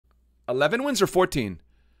11 wins or 14?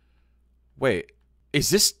 Wait, is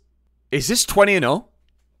this 20-0?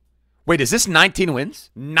 Wait, is this 19 wins?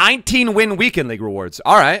 19 win weekend league rewards.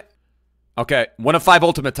 All right. Okay, 1 of 5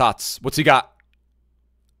 ultimate tots. What's he got?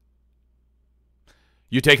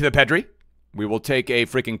 You take the Pedri. We will take a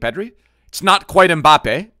freaking Pedri. It's not quite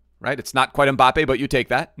Mbappe, right? It's not quite Mbappe, but you take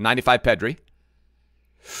that. 95 Pedri.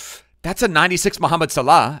 That's a 96 Mohamed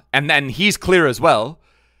Salah, and then he's clear as well.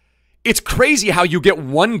 It's crazy how you get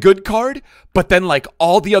one good card, but then like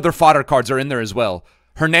all the other fodder cards are in there as well.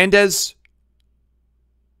 Hernandez.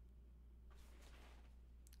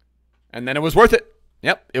 And then it was worth it.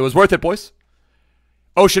 Yep, it was worth it, boys.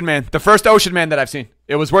 Ocean Man. The first Ocean Man that I've seen.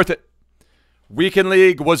 It was worth it. Weekend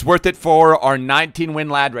League was worth it for our 19-win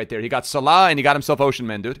lad right there. He got Salah and he got himself Ocean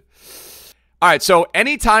Man, dude. All right, so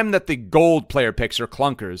anytime that the gold player picks are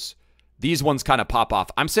clunkers, these ones kind of pop off.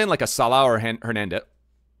 I'm saying like a Salah or Hernandez.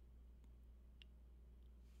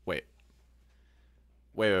 Wait.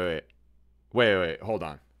 Hold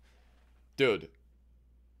on. Dude.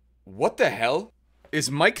 What the hell?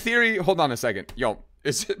 Is Mike Theory... Hold on a second. Yo,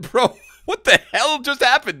 is it... Bro, what the hell just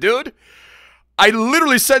happened, dude? I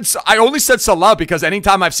literally said... I only said Salah because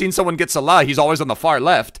anytime I've seen someone get Salah, he's always on the far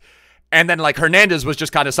left. And then, like, Hernandez was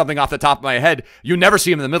just kind of something off the top of my head. You never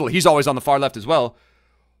see him in the middle. He's always on the far left as well.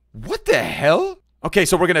 What the hell? Okay,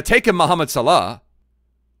 so we're going to take him Mohamed Salah.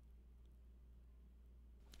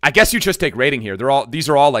 I guess you just take rating here. These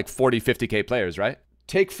are all like 40, 50K players, right?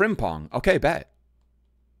 Take Frimpong. Okay, bet.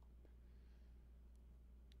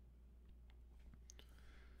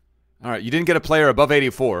 All right, you didn't get a player above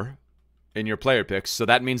 84 in your player picks, so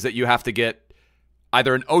that means that you have to get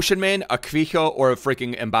either an Ocean Man, a Quijo, or a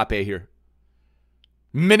freaking Mbappe here.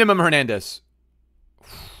 Minimum Hernandez.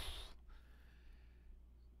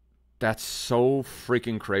 That's so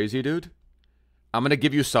freaking crazy, dude. I'm going to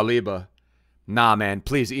give you Saliba. Nah, man.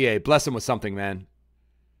 Please, EA. Bless him with something, man.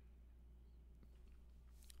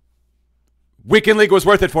 Weekend League was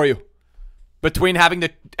worth it for you. Between having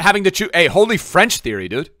to choose... Hey, holy French theory,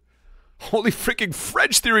 dude. Holy freaking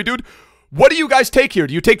French theory, dude. What do you guys take here?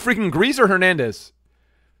 Do you take freaking Grease or Hernandez?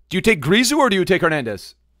 Do you take Grisou or do you take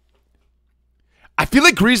Hernandez? I feel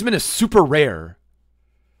like Griezmann is super rare.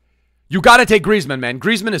 You got to take Griezmann, man.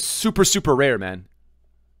 Griezmann is super, super rare, man.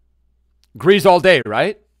 Grease all day,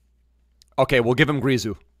 right? Okay, we'll give him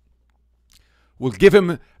Grisou. We'll give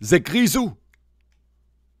him the Grisou.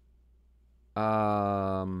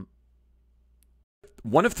 1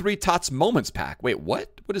 of 3 Tots Moments pack. Wait,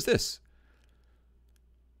 what? What is this?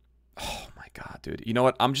 Oh my god, dude. You know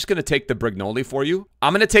what? I'm just going to take the Brignoli for you.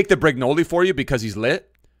 I'm going to take the Brignoli for you because he's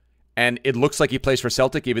lit. And it looks like he plays for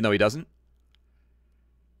Celtic even though he doesn't.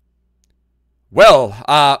 Well,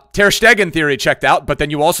 Ter Stegen theory checked out, but then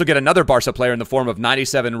you also get another Barca player in the form of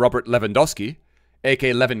 97 Robert Lewandowski,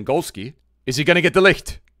 a.k.a. Lewandowski. Is he going to get the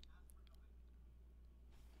Licht?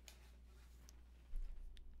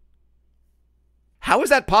 How is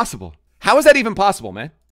that possible? How is that even possible, man?